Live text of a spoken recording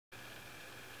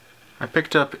I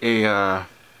picked up a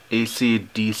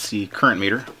AC/DC current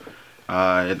meter.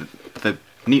 The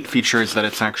neat feature is that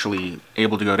it's actually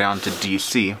able to go down to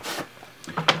DC.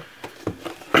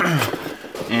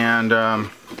 And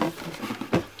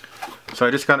so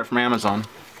I just got it from Amazon.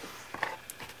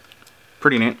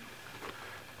 Pretty neat.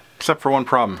 Except for one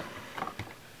problem.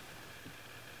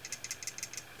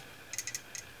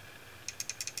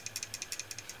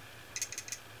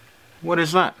 What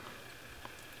is that?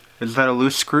 Is that a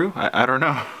loose screw? I don't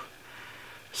know.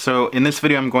 So in this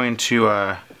video I'm going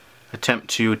to attempt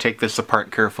to take this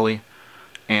apart carefully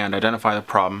and identify the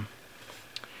problem,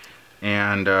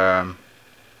 and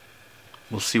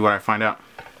we'll see what I find out.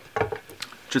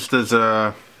 Just as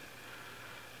a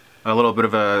little bit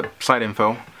of a side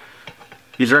info,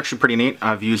 these are actually pretty neat.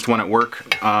 I've used one at work.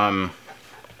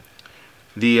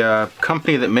 The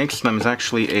company that makes them is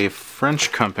actually a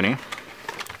French company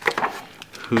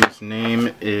whose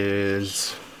name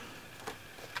is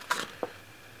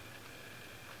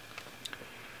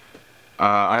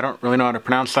I don't really know how to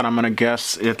pronounce that. I'm gonna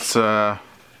guess it's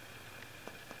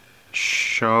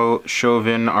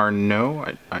Chauvin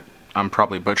Arnoux. I'm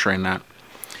probably butchering that.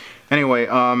 Anyway,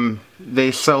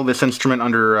 they sell this instrument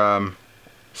under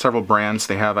several brands.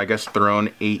 They have, I guess, their own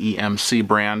AEMC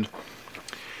brand.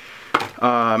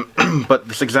 But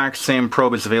this exact same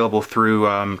probe is available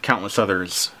through countless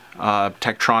others.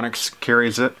 Tektronix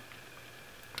carries it.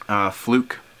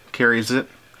 Fluke carries it.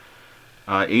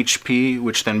 HP,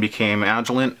 which then became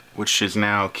Agilent, which is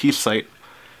now Keysight,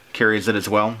 carries it as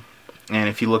well. And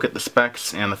if you look at the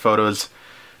specs and the photos,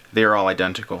 they're all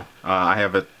identical. I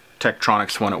have a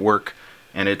Tektronix one at work,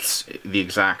 and it's the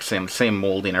exact same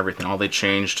molding, everything. All they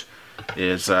changed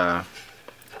is the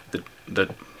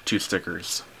two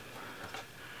stickers.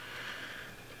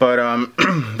 But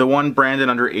the one branded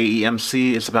under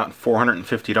AEMC is about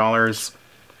 $450.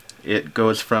 It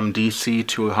goes from DC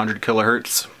to 100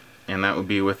 kilohertz, and that would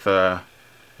be with a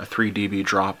 3 dB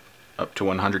drop up to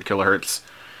 100 kilohertz.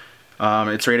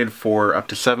 It's rated for up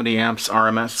to 70 amps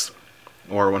RMS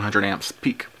or 100 amps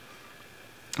peak.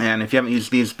 And if you haven't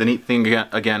used these, the neat thing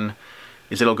again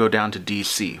is it'll go down to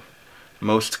DC.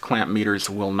 Most clamp meters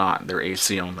will not; they're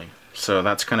AC only. So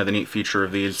that's kind of the neat feature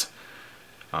of these.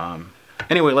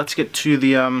 Anyway, let's get to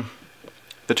the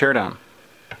teardown.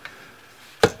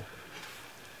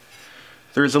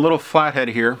 There's a little flathead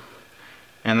here,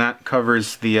 and that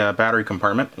covers the battery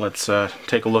compartment. Let's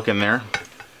take a look in there.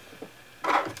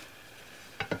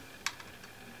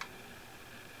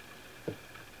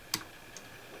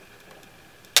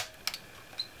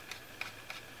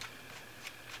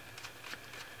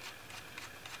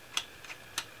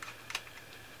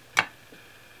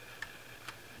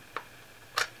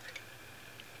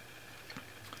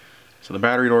 So the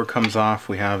battery door comes off.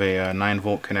 We have a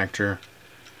 9-volt connector.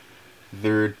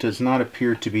 There does not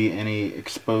appear to be any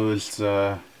exposed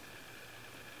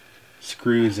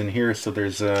screws in here, so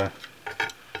there's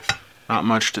not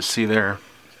much to see there.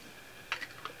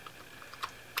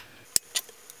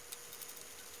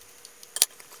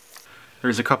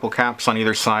 There's a couple caps on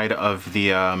either side of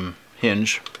the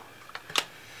hinge.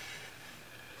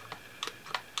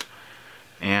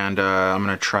 And I'm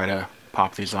going to try to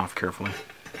pop these off carefully.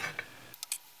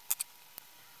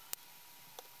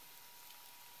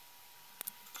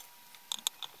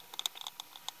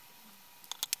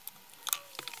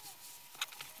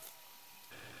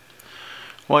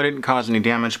 Well, I didn't cause any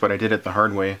damage, but I did it the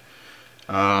hard way.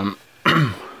 If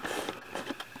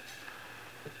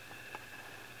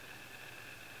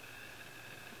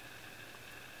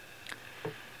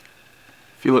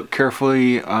you look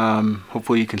carefully,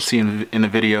 hopefully you can see in the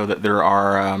video that there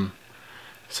are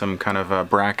some kind of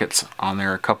brackets on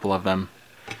there, a couple of them,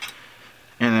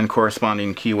 and then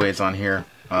corresponding keyways on here.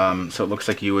 So it looks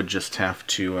like you would just have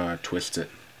to twist it,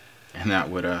 and that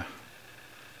would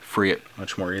free it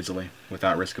much more easily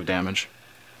without risk of damage.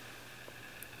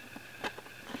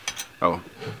 Oh,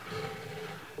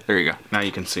 there you go. Now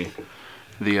you can see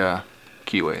the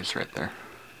keyways right there.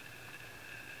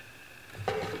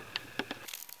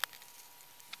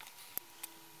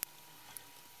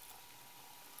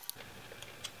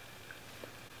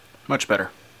 Much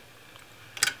better.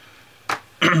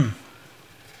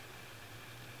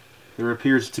 There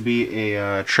appears to be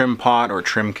a trim pot or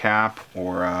trim cap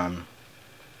or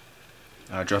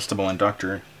adjustable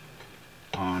inductor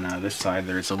on this side.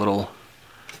 There's a little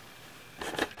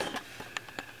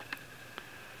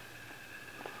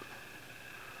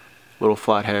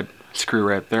flathead screw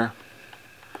right there.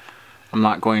 I'm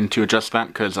not going to adjust that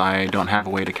because I don't have a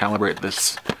way to calibrate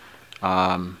this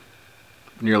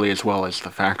nearly as well as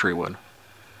the factory would.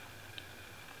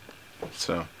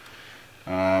 So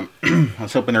I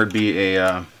was hoping there'd be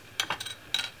a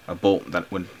bolt that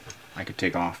I could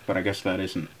take off, but I guess that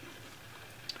isn't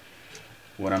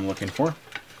what I'm looking for.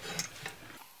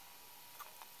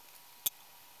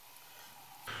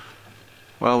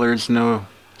 Well, there's no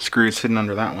screws hidden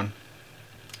under that one.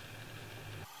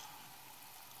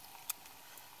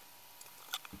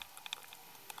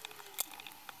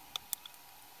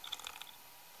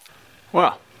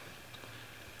 Well,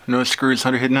 no screws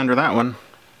hidden under that one.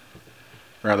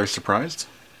 Rather surprised.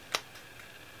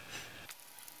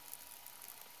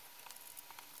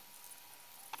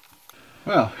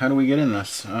 Well, how do we get in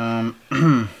this?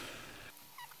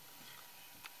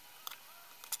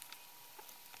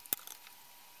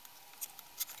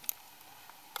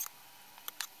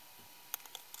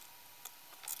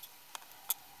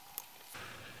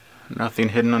 Nothing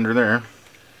hidden under there.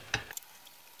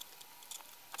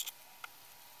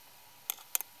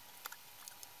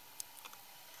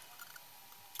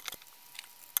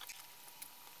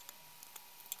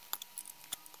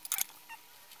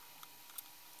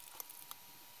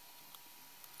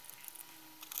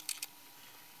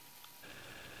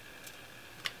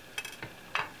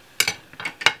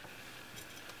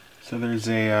 So there's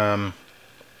a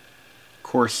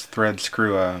coarse thread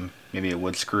screw, maybe a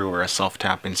wood screw or a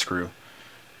self-tapping screw,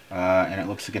 and it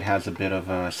looks like it has a bit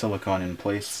of silicone in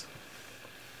place.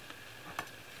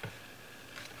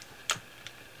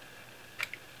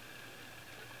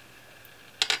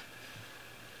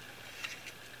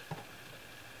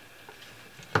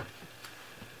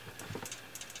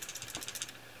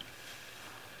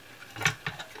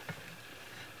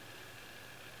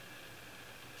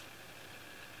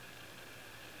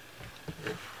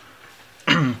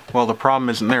 Well, the problem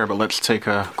isn't there, but let's take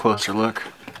a closer look.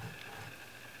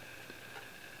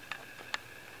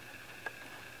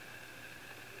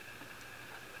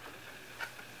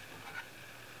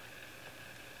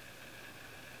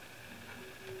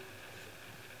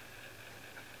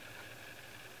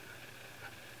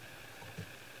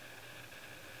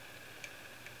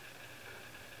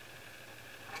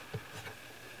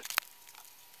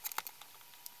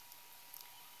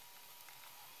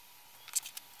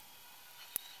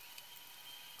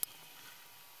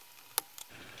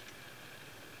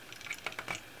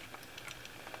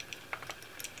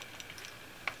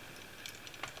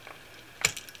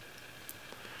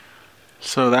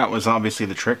 So that was obviously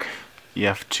the trick. You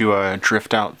have to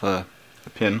drift out the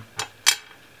pin.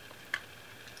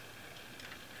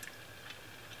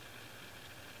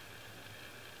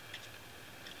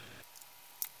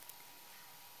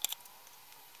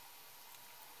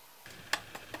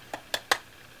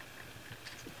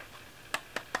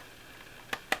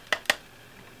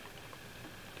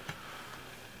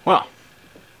 Well,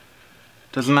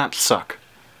 doesn't that suck?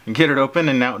 You get it open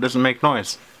and now it doesn't make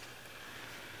noise.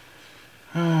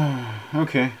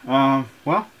 Okay, well,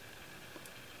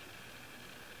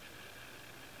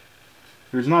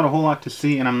 there's not a whole lot to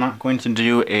see, and I'm not going to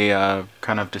do a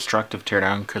kind of destructive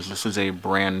teardown because this is a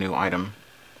brand new item.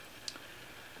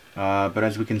 But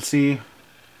as we can see,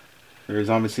 there's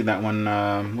obviously that one,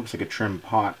 looks like a trim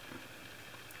pot.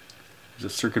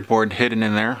 There's a circuit board hidden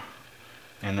in there,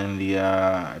 and then the,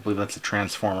 I believe that's a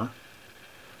transformer.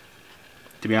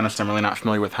 To be honest, I'm really not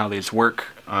familiar with how these work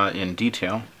in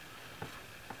detail.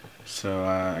 So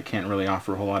I can't really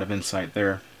offer a whole lot of insight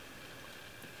there.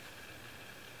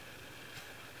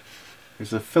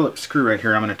 There's a Phillips screw right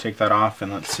here. I'm going to take that off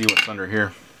and let's see what's under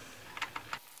here.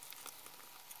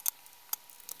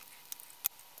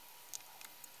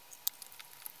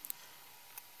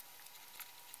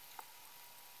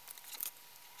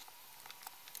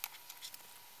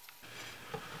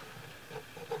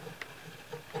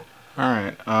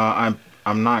 Alright,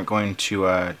 I'm not going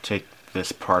to take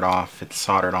this part off. It's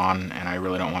soldered on and I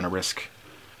really don't want to risk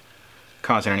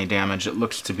causing any damage. It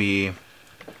looks to be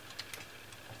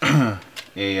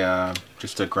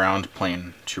just a ground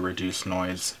plane to reduce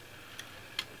noise.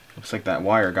 Looks like that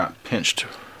wire got pinched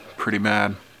pretty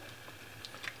bad,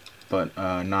 but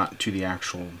not to the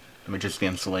actual, I mean just the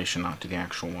insulation, not to the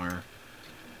actual wire.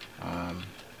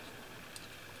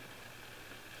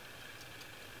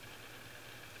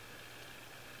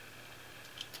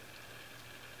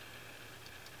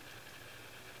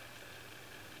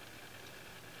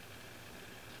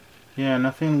 Yeah,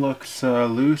 nothing looks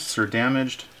loose or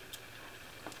damaged.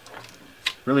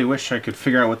 Really wish I could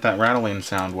figure out what that rattling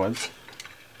sound was.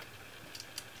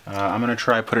 I'm going to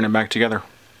try putting it back together.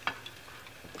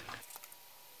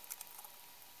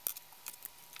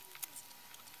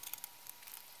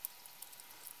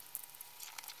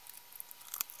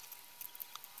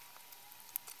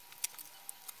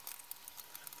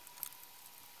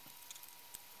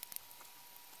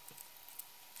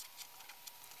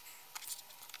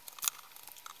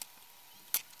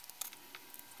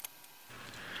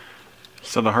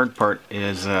 So the hard part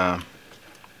is you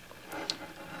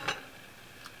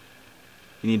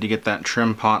need to get that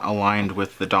trim pot aligned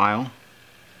with the dial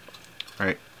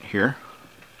right here,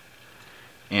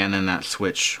 and then that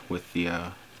switch with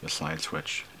the slide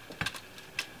switch.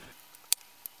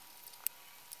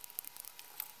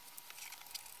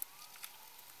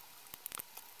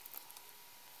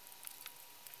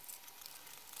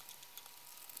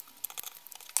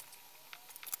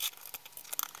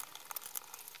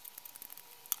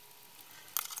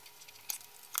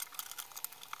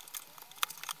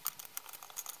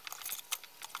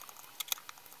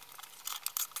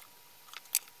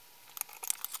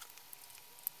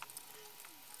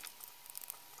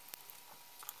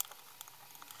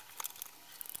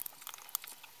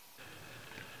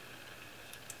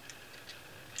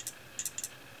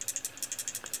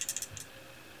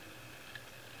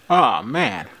 Oh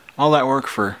man, all that work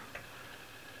for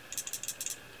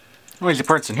noisy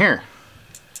parts in here.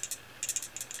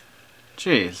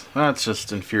 Jeez, that's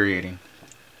just infuriating.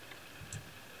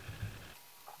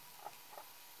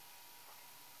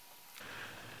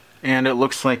 And it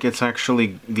looks like it's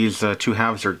actually, these two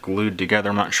halves are glued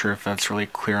together. I'm not sure if that's really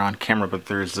clear on camera, but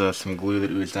there's some glue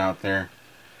that oozed out there.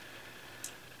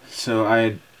 So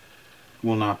I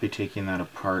will not be taking that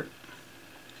apart.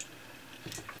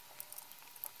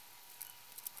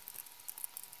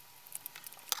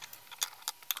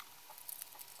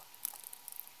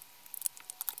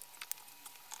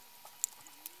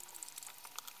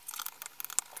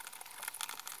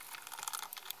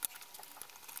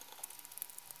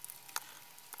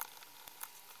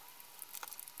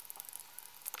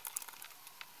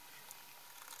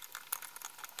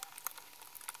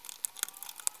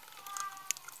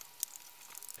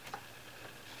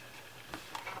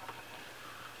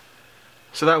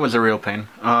 So that was a real pain.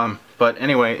 But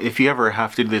anyway, if you ever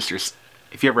have to do this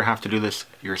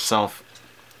yourself,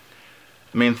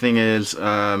 the main thing is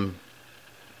try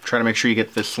to make sure you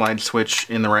get this slide switch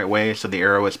in the right way so the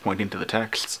arrow is pointing to the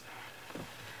text.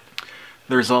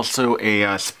 There's also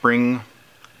a spring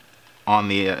on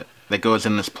the that goes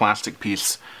in this plastic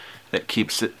piece that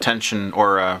keeps tension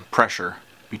or pressure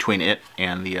between it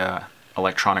and the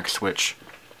electronic switch.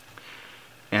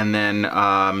 And then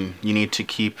you need to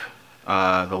keep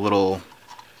the little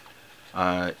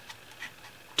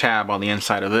tab on the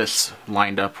inside of this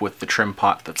lined up with the trim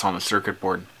pot that's on the circuit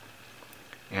board.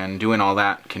 And doing all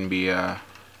that can be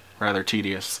rather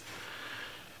tedious.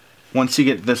 Once you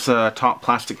get this top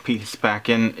plastic piece back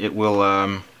in, it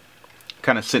will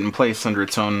kind of sit in place under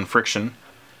its own friction,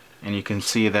 and you can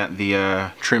see that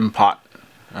the trim pot,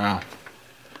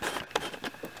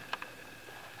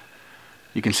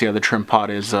 you can see how the trim pot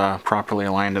is properly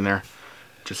aligned in there,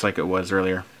 just like it was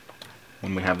earlier.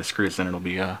 When we have the screws in, it'll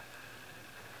be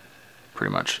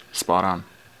pretty much spot on.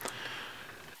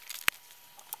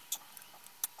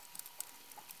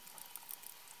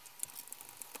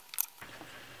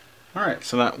 Alright,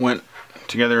 so that went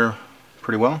together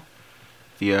pretty well.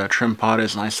 The trim pot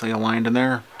is nicely aligned in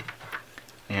there,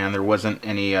 and there wasn't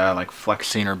any like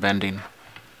flexing or bending.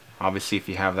 Obviously, if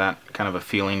you have that kind of a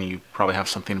feeling, you probably have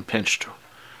something pinched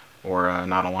or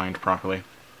not aligned properly.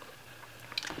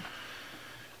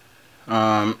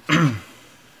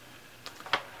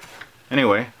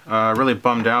 Anyway, really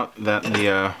bummed out that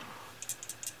the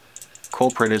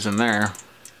culprit is in there.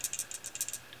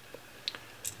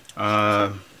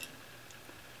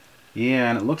 Yeah,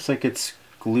 and it looks like it's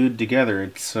glued together.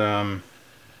 It's or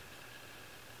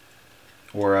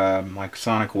like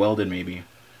sonic welded maybe,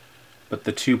 but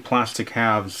the two plastic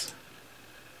halves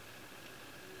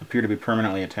appear to be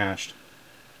permanently attached.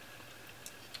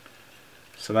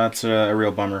 So that's a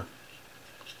real bummer.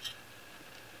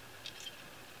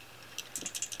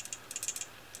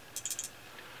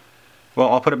 Well,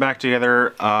 I'll put it back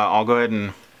together. I'll go ahead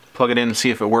and plug it in and see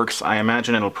if it works. I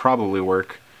imagine it'll probably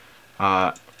work.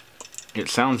 It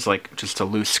sounds like just a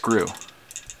loose screw.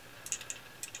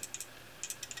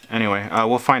 Anyway,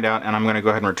 we'll find out, and I'm going to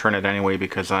go ahead and return it anyway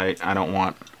because I don't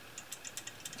want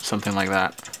something like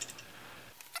that.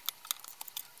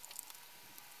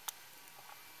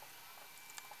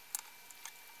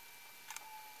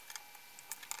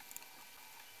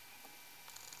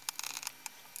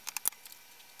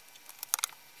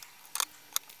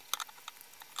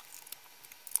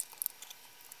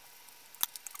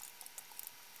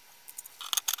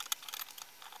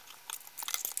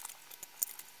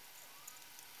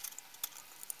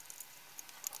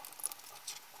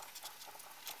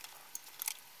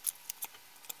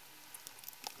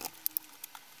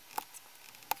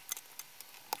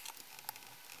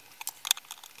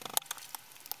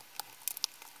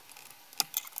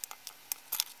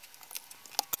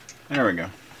 There we go.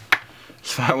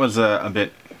 So that was a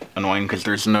bit annoying because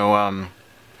there's no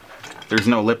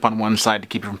lip on one side to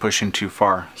keep it from pushing too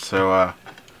far. So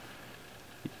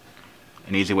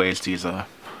an easy way is to use a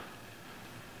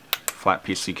flat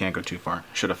piece so you can't go too far.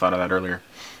 Should have thought of that earlier.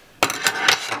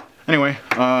 Anyway,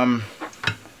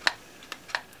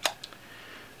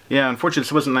 yeah, unfortunately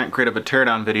this wasn't that great of a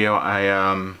teardown video.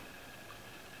 I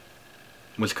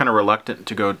was kind of reluctant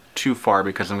to go too far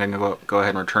because I'm going to go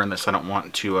ahead and return this. I don't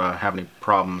want to have any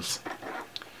problems.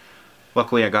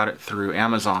 Luckily I got it through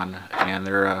Amazon, and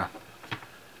they're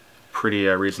pretty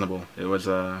reasonable. It was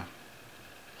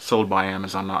sold by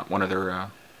Amazon, not one of their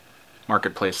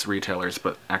marketplace retailers,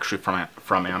 but actually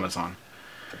from Amazon.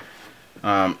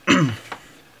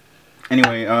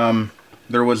 Anyway,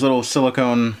 there was little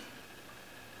silicone,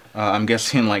 I'm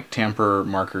guessing like tamper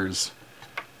markers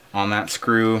on that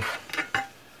screw,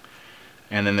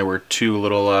 and then there were two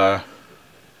little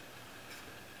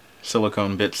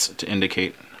silicone bits to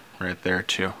indicate right there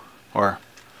too, or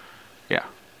yeah,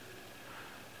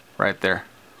 right there.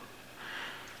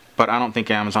 But I don't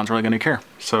think Amazon's really going to care,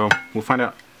 so we'll find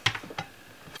out.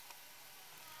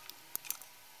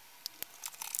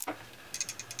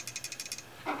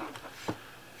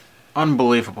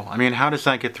 Unbelievable. I mean, how does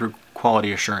that get through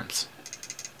quality assurance?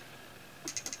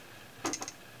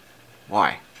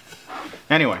 Why?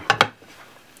 Anyway.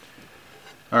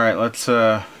 Alright, let's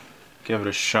give it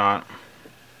a shot.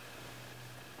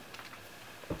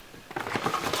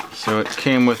 So it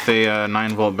came with a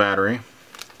 9-volt battery.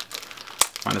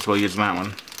 Might as well use that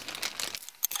one.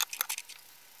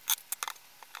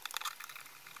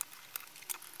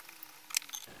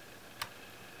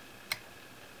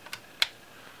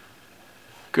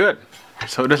 Good.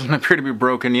 So it doesn't appear to be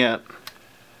broken yet.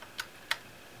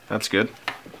 That's good.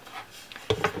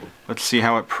 Let's see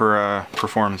how it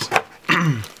performs.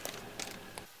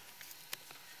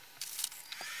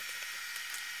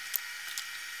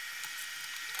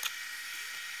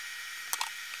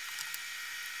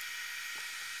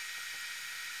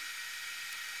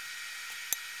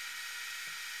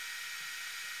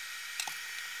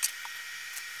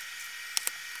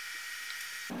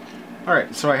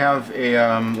 Alright, so I have a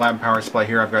lab power supply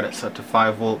here. I've got it set to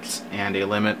 5 volts and a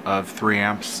limit of 3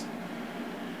 amps.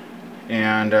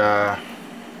 And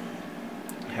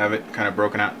have it kind of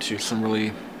broken out to some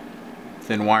really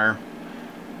thin wire.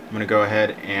 I'm going to go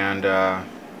ahead and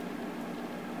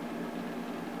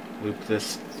loop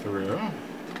this through.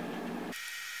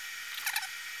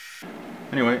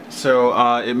 Anyway,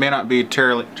 so it may not be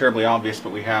terribly obvious,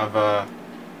 but we have a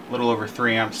little over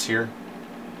 3 amps here.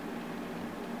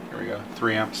 There we go,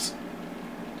 3 amps.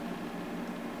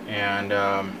 And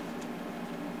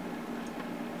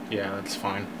yeah, that's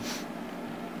fine.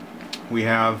 We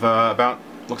have about,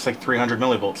 looks like 300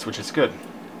 millivolts, which is good.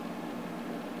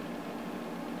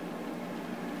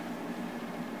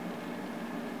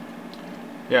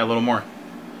 Yeah, a little more.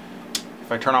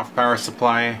 If I turn off the power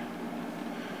supply,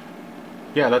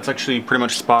 yeah, that's actually pretty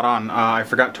much spot on. I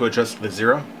forgot to adjust the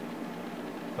 0.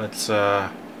 Let's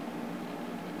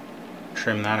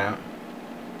trim that out.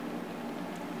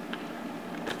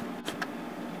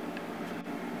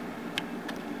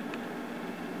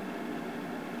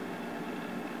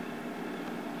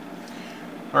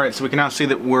 Alright, so we can now see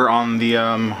that we're on the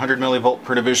 100 millivolt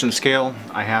per division scale.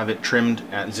 I have it trimmed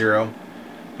at 0. I'm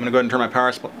going to go ahead and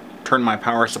turn my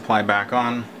power supply back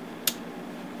on.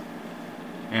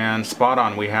 And spot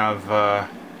on, we have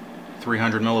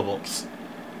 300 millivolts.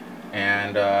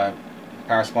 And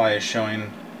power supply is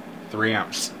showing 3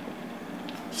 amps.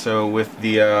 So with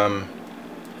the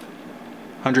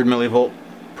 100 millivolt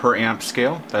per amp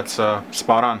scale, that's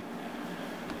spot on.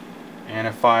 And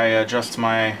if I adjust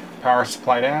my power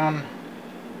supply down,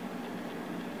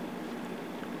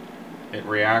 it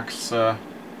reacts the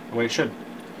way it should.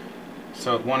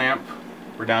 So at 1 amp,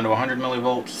 we're down to 100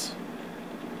 millivolts,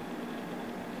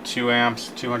 2 amps,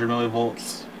 200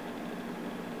 millivolts,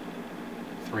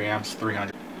 3 amps,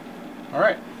 300.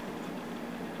 Alright.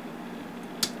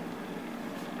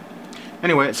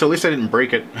 Anyway, so at least I didn't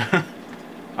break it.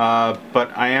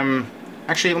 But I am...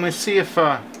 Actually, let me see if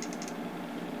that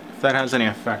has any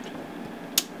effect.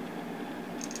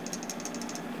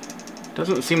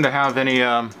 Doesn't seem to have any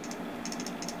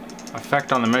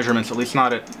effect on the measurements, at least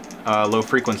not at low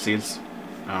frequencies.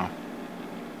 Oh.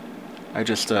 I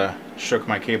just shook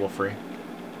my cable free.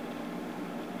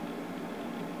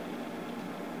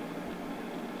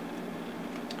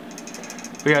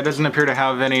 But yeah, it doesn't appear to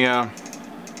have any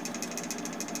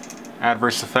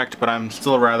adverse effect, but I'm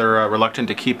still rather reluctant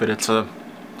to keep it. It's a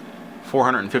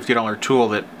 $450 tool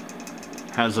that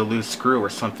has a loose screw or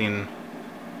something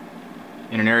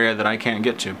in an area that I can't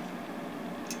get to.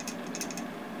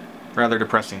 rather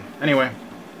depressing. Anyway,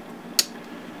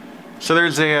 so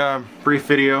there's a brief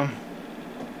video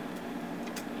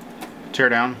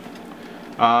teardown.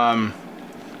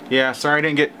 Yeah, sorry I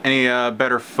didn't get any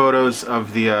better photos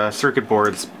of the circuit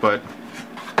boards, but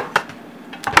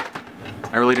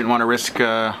I really didn't want to risk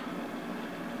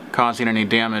causing any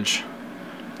damage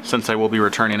since I will be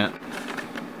returning it.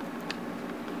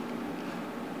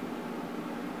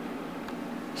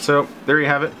 So there you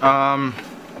have it.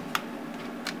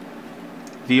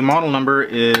 The model number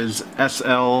is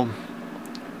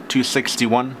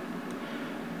SL261,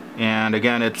 and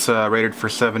again it's rated for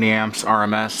 70 amps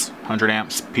RMS, 100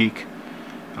 amps peak.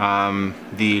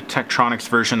 The Tektronix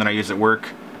version that I use at work,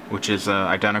 which is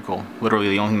identical. Literally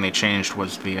the only thing they changed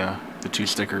was the two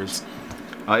stickers.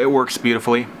 It works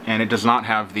beautifully, and it does not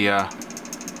have the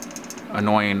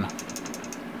annoying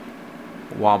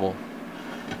wobble.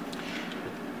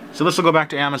 So this will go back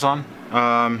to Amazon.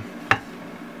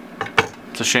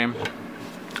 It's a shame.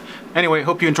 Anyway,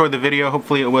 hope you enjoyed the video.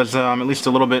 Hopefully it was at least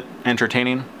a little bit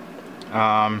entertaining. If you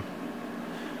have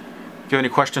any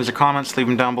questions or comments, leave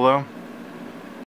them down below.